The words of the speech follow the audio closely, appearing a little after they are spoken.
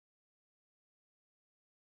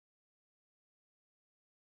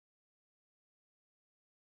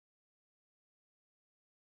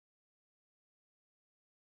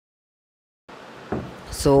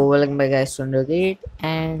So welcome back guys to another gate,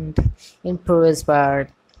 and in previous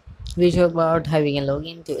part we talked about having a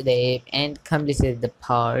login to the app and completed the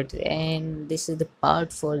part, and this is the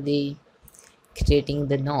part for the creating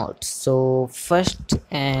the notes. So the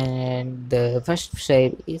first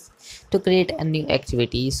step is to create a new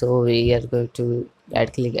activity. So we are going to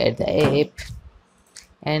right click at the app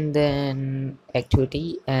and then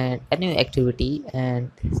activity and a new activity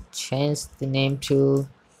and change the name to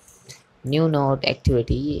new node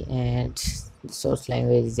activity and the source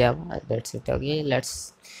language is Java. That's it. Okay,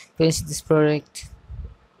 let's finish this project.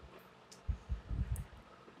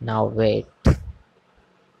 Now wait,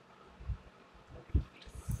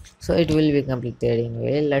 so it will be completed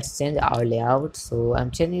anyway. Let's change our layout. So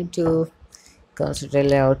I'm changing to consider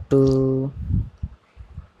layout to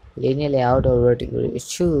linear layout or vertical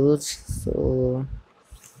choose. So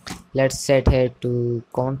let's set here to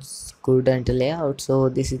concurrent layout. So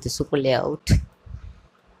this is the super layout,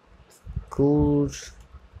 current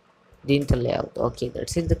layout. Okay,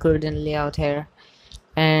 that's it, the current layout here.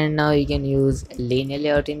 And now you can use linear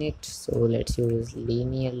layout in it. So let's use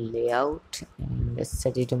linear layout and let's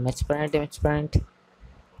set it to match parent.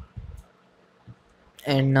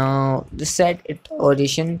 And now just set it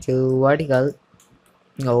orientation to vertical.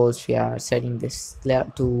 Because we are setting this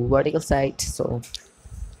layout to vertical side, so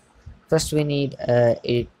first we need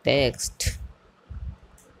a text.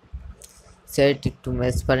 Set it to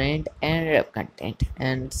match-parent and wrap content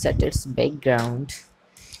and set its background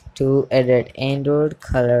to edit Android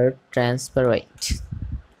color transparent.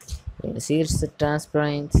 You can see it's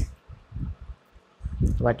transparent.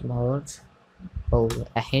 What more? Oh,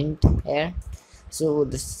 a hint here. So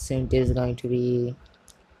this hint is going to be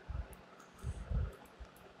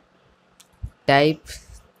type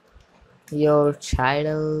your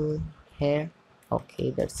title here.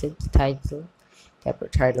 Okay, that's it, title. Type your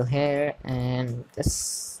title here, and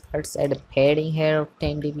let's add a padding here of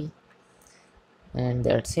 10 dB, and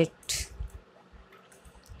that's it.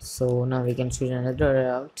 So now we can choose another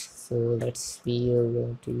route. So we are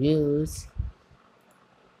going to use,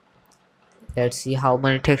 let's see how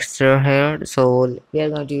many texture here. So we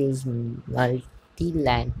are going to use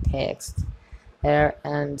multi-line text here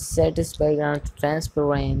and set this background to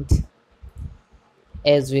transparent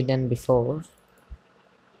as we done before,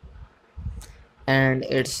 and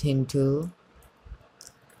it's into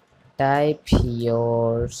type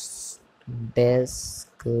your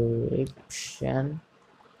description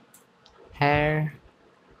here.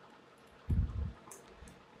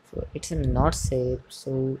 So it's not safe,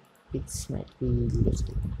 so it might be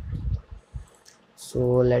little. So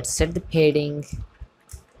let's set the padding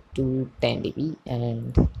to 10 dB,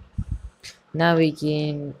 and now we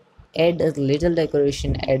can add a little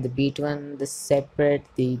decoration at the b1, the separate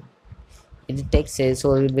the text says.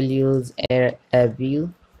 So we will use a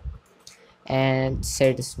view and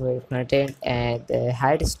set this content, and the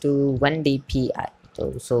height is to 1 dpi.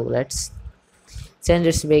 So let's change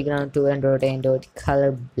this background to Android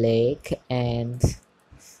color black and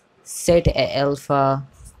set a alpha.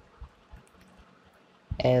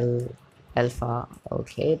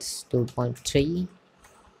 Okay, it's 2.3.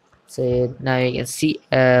 So now you can see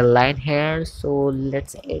a line here. So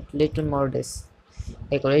let's add little more this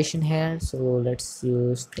decoration here. So let's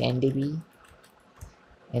use 10 dB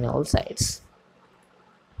in all sides.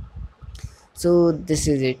 So this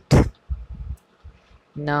is it.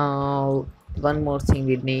 Now one more thing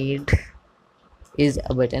we need is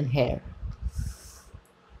a button here.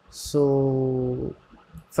 So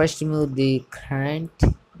first remove the current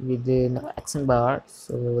with the action bar.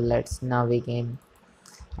 So now we can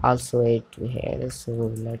also add to here. So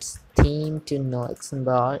let's theme to no action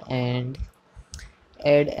bar and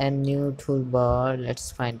add a new toolbar.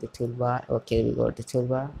 Let's find the toolbar. Okay, we got the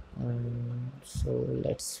toolbar. So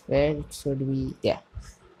where it should be, yeah,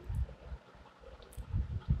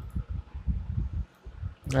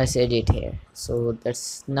 let's edit here. So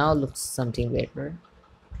that's now looks something better.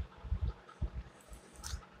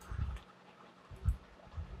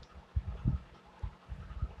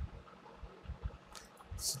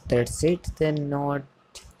 So that's it, then not.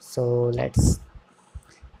 So let's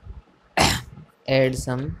add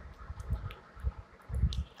some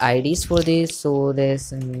IDs for this. So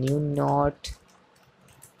there's a new node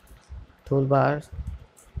toolbar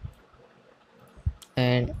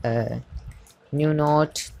and a new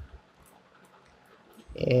node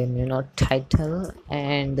title,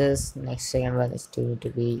 and this next second one is to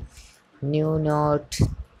be new node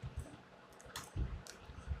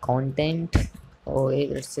content. Okay,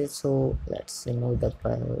 let's say, so let's remove the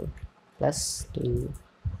plus to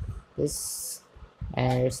this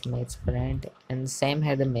and it's match parent, and same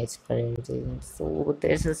here the match parent. So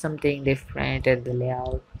this is something different at the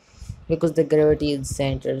layout because the gravity is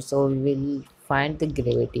center, so we will find the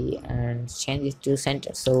gravity and change it to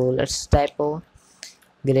center. So let's type of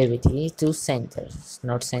gravity to center,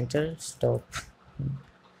 not center, stop.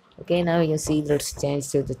 Okay, now you can see, let's change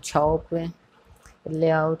to the chop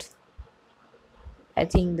layout. I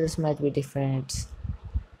think this might be different.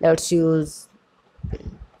 Let's use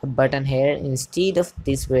a button here instead of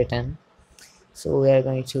this button. So we are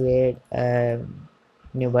going to add a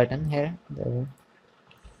new button here.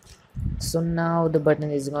 So now the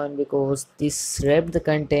button is gone because this wrapped the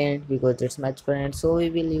content because it's much parent. So we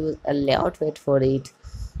will use a layout weight for it.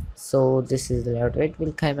 So this is the layout weight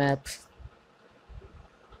will come up.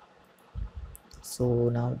 So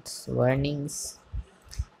now it's warnings.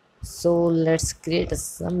 So let's create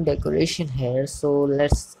some decoration here. So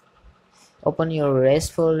let's open your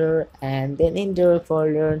rest folder, and then in the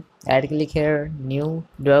folder right click here, new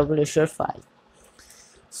drawable file.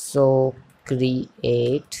 So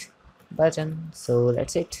create button. So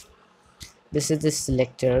that's it. This is the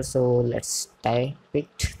selector, so let's type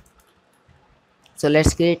it. So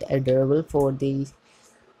let's create a durable for the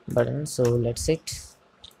button. So let's it,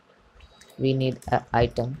 we need a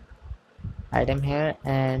item here,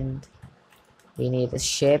 and we need a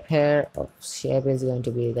shape here. Shape is going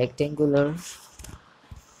to be rectangular,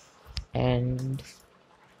 and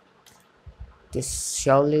this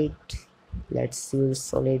solid, let's use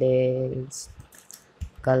solid as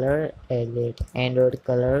color, edit Android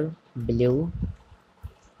color blue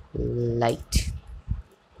light,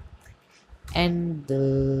 and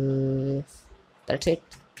that's it.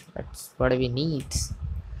 That's what we need.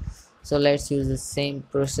 So let's use the same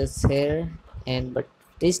process here, and but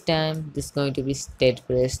this time this is going to be state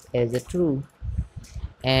pressed as a true,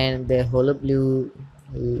 and the hollow blue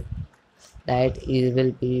light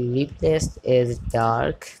will be replaced as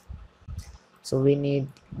dark. So we need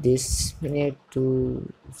this, we need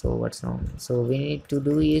to, so what's wrong, so we need to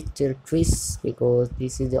do it to twist because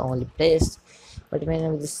this is the only place, but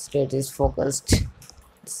whenever this state is focused,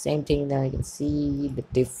 the same thing. Now you can see the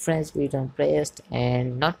difference between pressed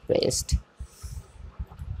and not pressed.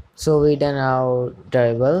 So we done our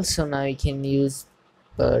durable. So now you can use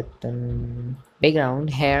button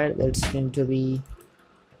background here. That's going to be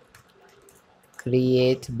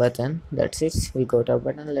create button. That's it, we got our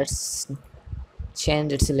button. Let's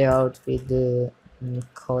change its layout with the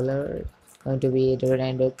color, going to be the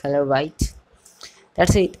random color white.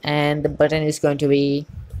 That's it, and the button is going to be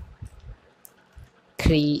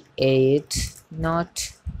create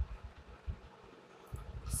not.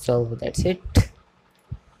 So that's it,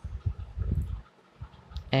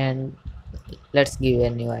 and let's give a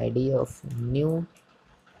new ID of new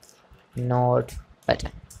node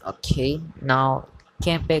button. Okay, now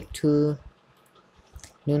come back to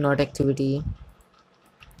new node activity.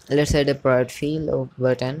 Let's add a product field of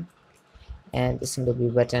button, and this is going to be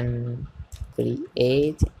button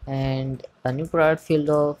create, and a new product field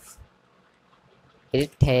of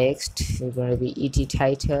edit text is going to be et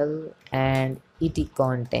title and et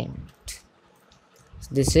content. So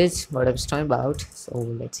this is what I was talking about.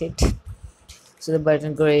 So that's it. So the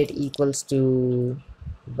button grade equals to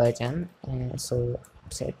button, and so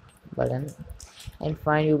set button, and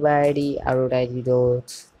find your by id arrow id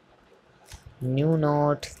dot new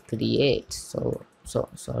node create. So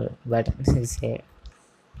sorry, button is here.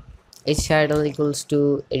 Its title equals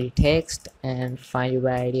to edit text, and find your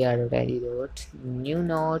by id arrow id dot new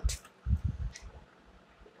node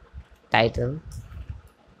title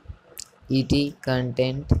et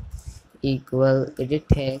content equal edit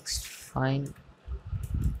text, find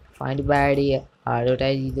by id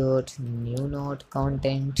id dot new node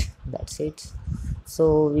content. That's it.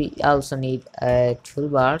 So we also need a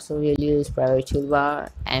toolbar, so we'll use private toolbar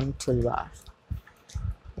m toolbar.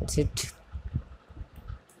 That's it.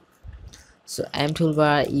 So m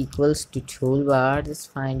toolbar equals to toolbar,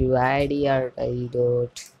 just find your id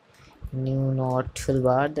dot new node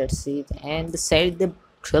toolbar. That's it, and set the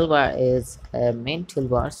toolbar is a main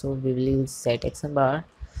toolbar, so we will use set action bar,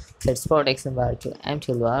 set spot action bar to m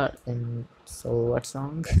toolbar. And so what's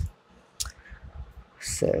wrong,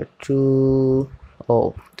 set to,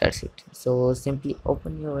 oh that's it. So simply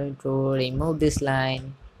open your intro, remove this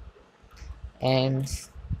line, and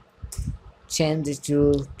change it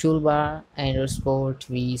to toolbar underscore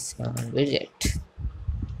v7 widget.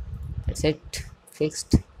 That's it,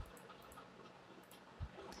 fixed.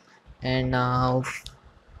 And now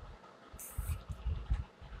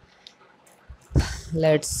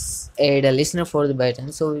let's add a listener for the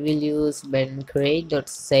button. So we will use button create dot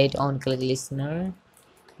set on click listener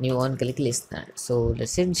new on click listener. So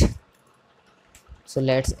that's it. So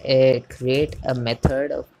let's create a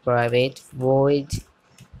method of private void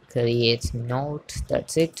create note.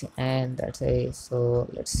 That's it, and that's it. So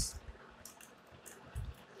let's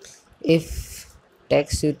if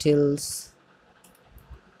text utils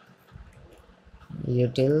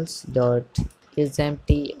dot is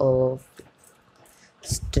empty of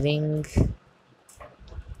string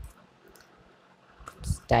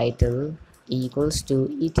title equals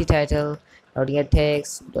to et title dot get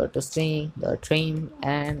text dot to string dot trim,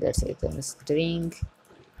 and that's it. And string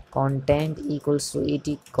content equals to et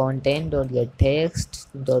content dot get text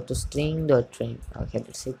dot to string dot trim. Okay,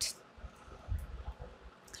 that's it.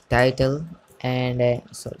 Title and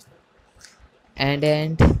sorry, and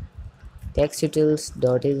text utils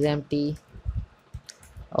dot is empty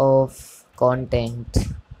of content.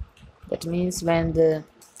 That means when the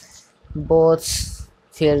both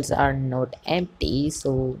fields are not empty,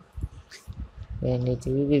 so when it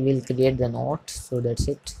we will create the note. So that's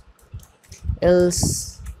it.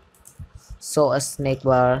 Else so a snake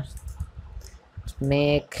bar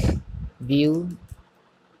make view,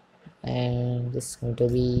 and this is going to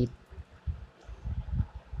be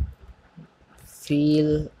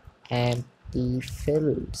fill empty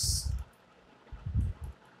fields.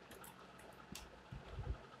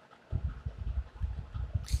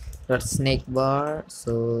 Dot snake bar,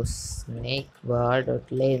 so snake bar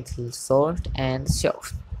dot length sort and show.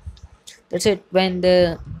 That's it. When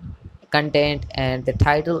the content and the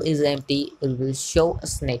title is empty, it will show a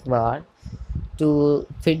snake bar to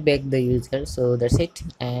feedback the user. So that's it.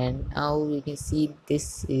 And now you can see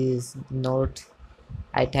this is not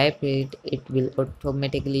I type it, it will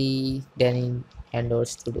automatically done in Android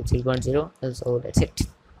Studio 3.0. So that's it.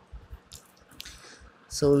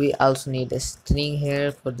 So we also need a string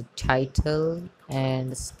here for the title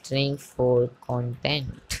and string for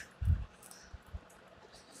content.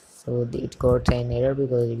 So it got an error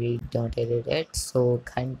because we don't edit it. So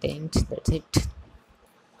content, that's it.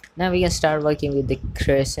 Now we can start working with the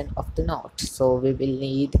creation of the node. So we will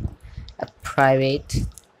need a private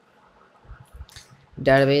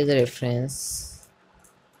database reference,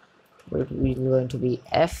 which is going to be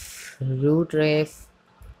f root ref,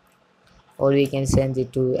 or we can send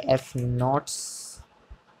it to f nodes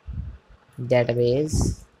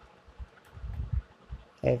database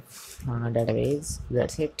database.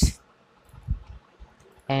 That's it.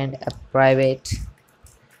 And a private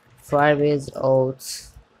Firebase auth,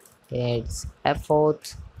 it's f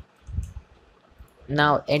auth.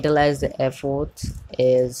 Now initialize the f auth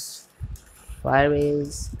is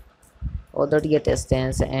Firebase auth get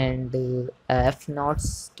instance, and f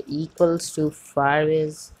nodes equals to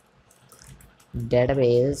Firebase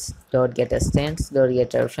database dot get instance dot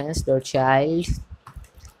get reference dot child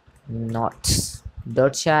nodes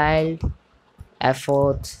dot child f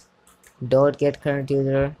auth dot get current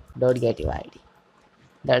user dot get uid.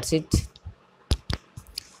 That's it.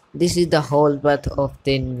 This is the whole path of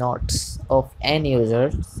the nodes of n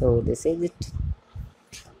user. So this is it.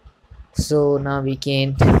 So now we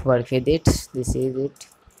can work with it. This is it.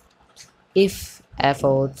 If f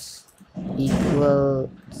auth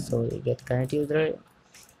equal, so we get current user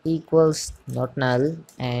equals not null,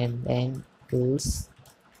 and then tools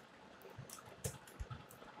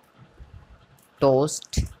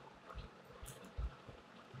toast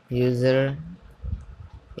user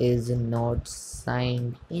is not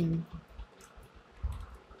signed in.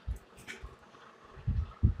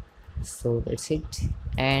 So that's it.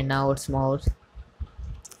 And now it's more,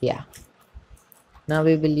 yeah. Now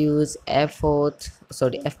we will use f auth,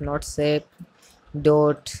 sorry, f not save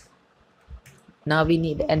dot. Now we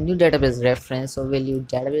need a new database reference, so we'll use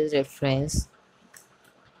database reference.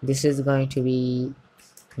 This is going to be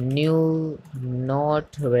new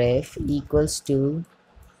not ref equals to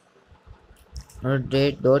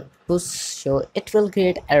dot push, so it will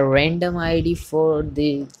create a random id for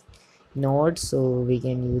the node. So we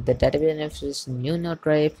can use the database reference new node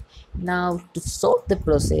ref. Now to sort the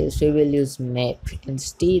process, we will use map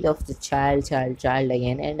instead of the child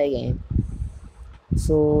again and again.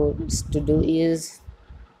 So to do is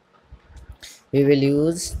we will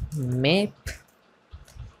use map,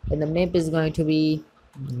 and the map is going to be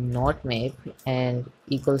not map and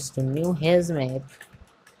equals to new has map.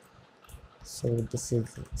 So this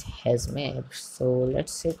is has map. So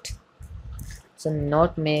let's set, so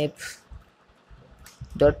not map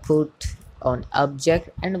dot put on object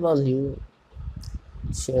and value.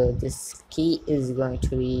 So this key is going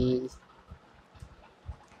to be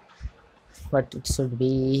what it should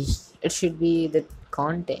be. It should be the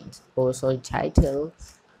content, or sorry, title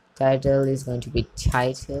title is going to be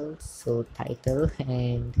title, so title,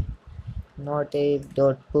 and not a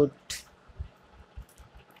dot put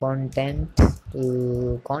content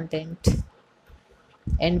to content.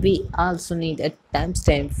 And we also need a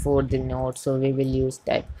timestamp for the node, so we will use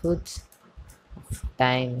type put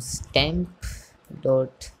timestamp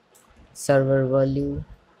dot server value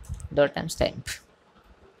dot timestamp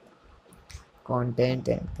content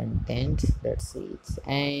and content, that's it.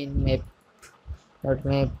 And map dot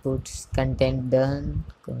map puts content done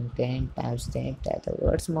content timestamp title.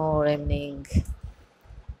 What's more happening?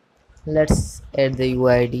 Let's add the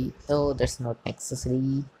UID. Oh, that's not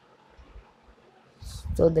necessary.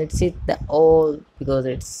 So that's it, the all, because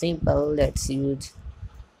it's simple. Let's use,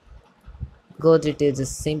 because it is a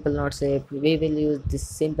simple not safe, we will use this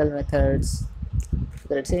simple methods.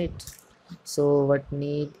 That's it. So what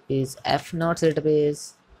need is f node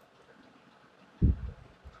database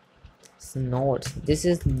nodes. This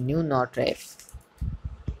is new node ref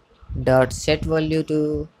dot set value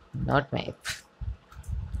to not map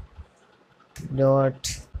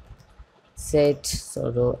dot set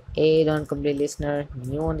so add on complete listener,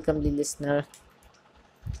 new on complete listener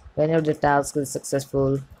whenever the task is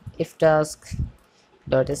successful. If task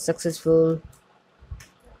dot is successful,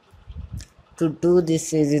 to do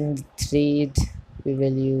this is in the thread we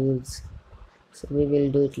will use, so we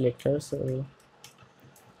will do it later. So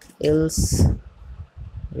else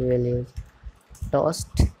we will use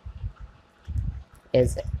toast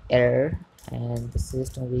as error, and this is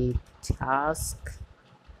to be task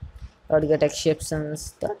dot get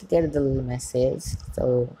exceptions dot get the message.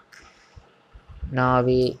 So now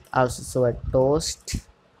we also saw a toast,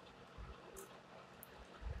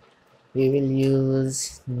 we will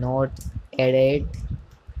use not added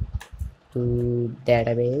to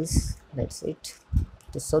database, that's it.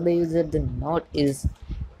 So the user the node is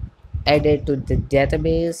added to the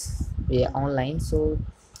database via online. So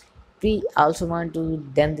we also want to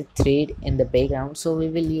then the thread in the background, so we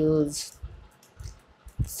will use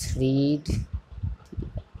thread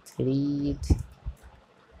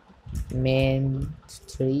main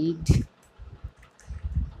thread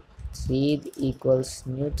equals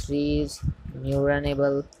new thread new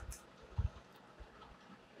runnable.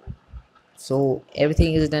 So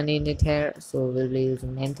everything is done in it here. So we'll use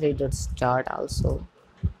main thread dot start also,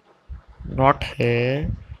 not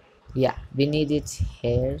here. Yeah, we need it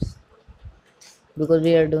here because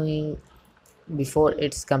we are doing before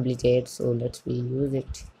it's completed, so let's we use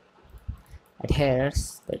it at here.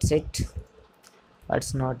 That's it.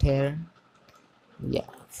 What's not here? Yeah,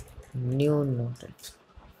 new node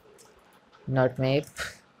not map.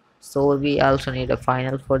 So we also need a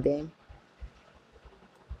final for them.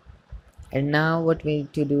 And now what we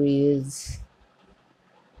need to do is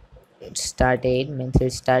it started main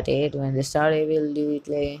thread started, when they start I will do it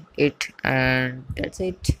like it, and that's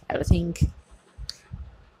it, everything.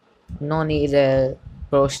 No need a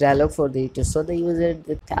push dialog for the to show the user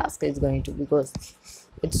the task is going to, because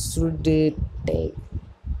it should take,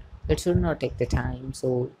 it should not take the time,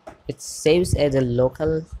 so it saves as a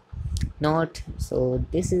local node. So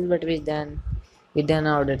this is what we done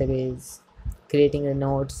our database creating a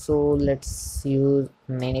node. So let's use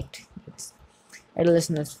minute, let's add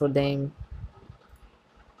listeners for them,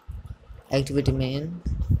 activity main,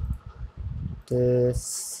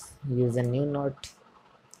 this use a new node,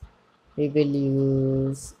 we will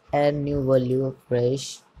use add new value of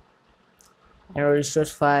fresh and a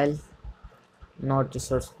resource file, not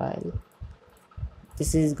resource file.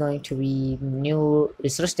 This is going to be new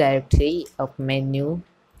resource directory of menu.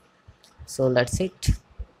 So that's it.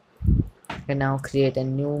 And now create a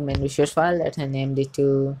new main resource file that I named it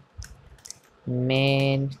to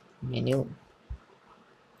main menu,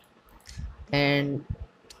 and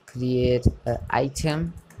create an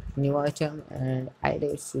item, new item, and add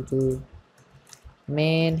it to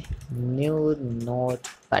main new node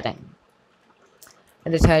button.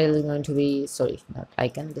 And the title is going to be, sorry, not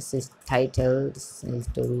icon, this is title, this is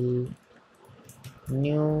to be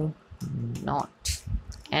new node,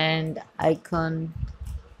 and icon,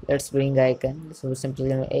 let's bring icon. So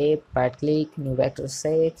simply a right click, new vector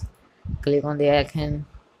set, click on the icon,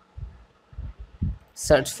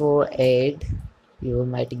 search for add, you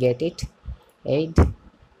might get it, add,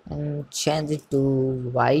 and change it to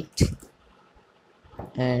white.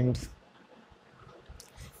 And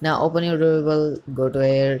now open your variable, go to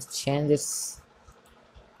here, change this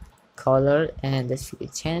color, and this we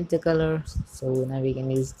change the color. So now we can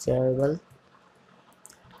use variable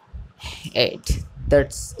add,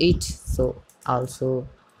 that's it. So also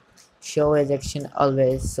show as action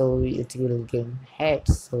always, so it will give head.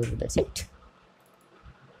 So that's it.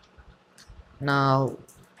 Now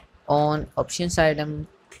On options item,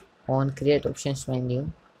 on create options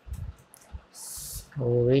menu, so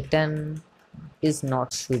return is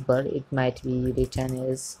not super, it might be return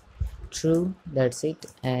is true, that's it.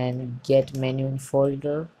 And get menu in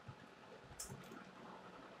folder,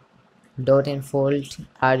 dot enfold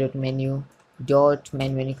r dot menu dot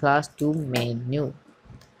menu class to menu,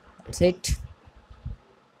 that's it.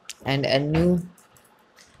 And a new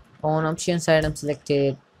on options item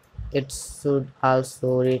selected, it should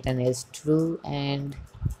also return as true. And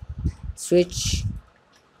switch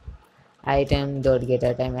item dot get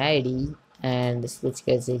item id, and switch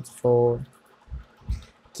case is for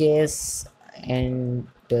case. And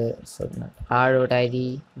so not r dot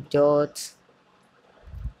id dot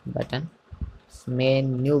button,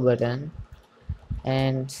 main new button.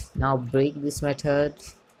 And now break this method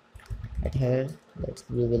at here,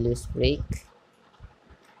 we will use break.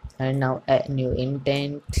 And now add new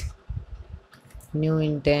intent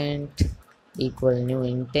equal new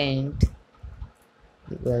intent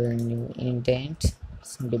equal new intent,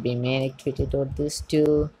 so to be main activity dot this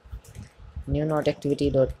to new node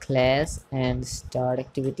activity dot class, and start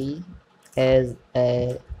activity as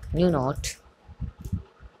a new node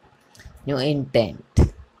new intent.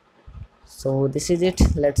 So this is it.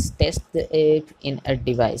 Let's test the app in a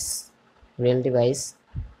device, real device.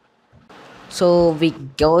 So we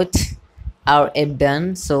got our app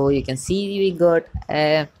done, so you can see we got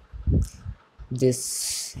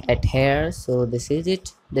this at here. So this is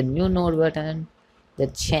it, the new node button, the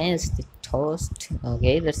change, the toast.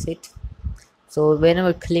 Okay, that's it. So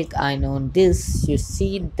whenever click on this, you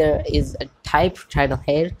see there is a type title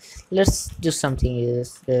here. Let's do something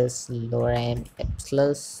is this lorem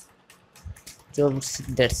epsilon jobs,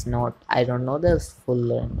 that's not, I don't know the full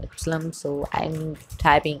lorem epsilon, so I'm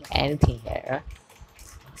typing anything here.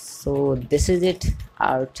 So this is it,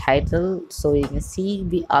 our title. So you can see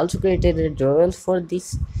we also created a drawable for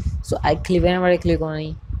this. So whenever I click on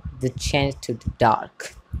it, the change to the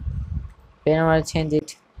dark. Whenever I change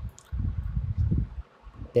it,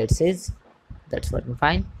 that's what I'm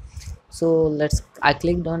fine. So I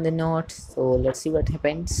clicked on the note, so let's see what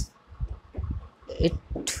happens. It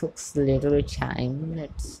took a little bit time,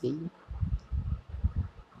 let's see.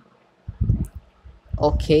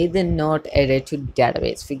 Okay, the note added to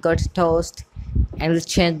database, we got toast. And we'll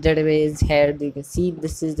change database here. You can see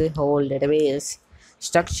this is the whole database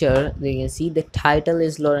structure. You can see the title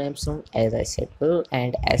is lorem ipsum as I said before,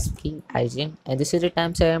 and asking agent, and this is the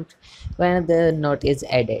timestamp when the note is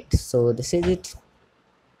added. So this is it.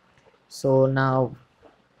 So now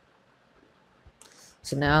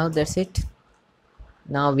that's it.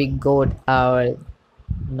 Now we got our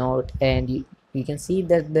note, and you can see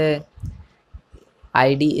that the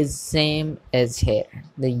id is same as here,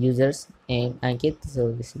 the users and Ankit.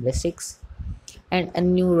 So this is basics. And a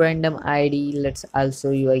new random id, let's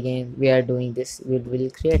also you again, we are doing this, we will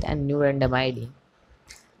create a new random id.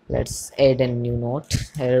 Let's add a new note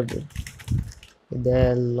here with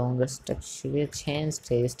the longer structure change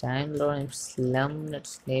this time lorem slum,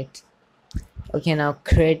 let's let. Okay, now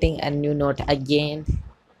creating a new note again.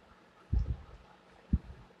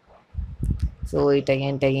 So it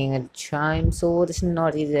again taking a time. So this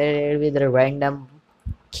note is added with a random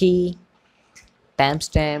key,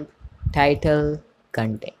 timestamp, title,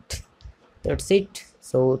 content. That's it.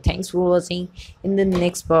 So thanks for watching. In the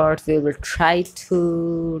next part we will try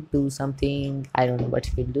to do something, I don't know what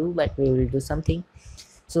we'll do, but we will do something.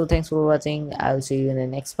 So thanks for watching, I'll see you in the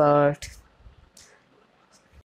next part.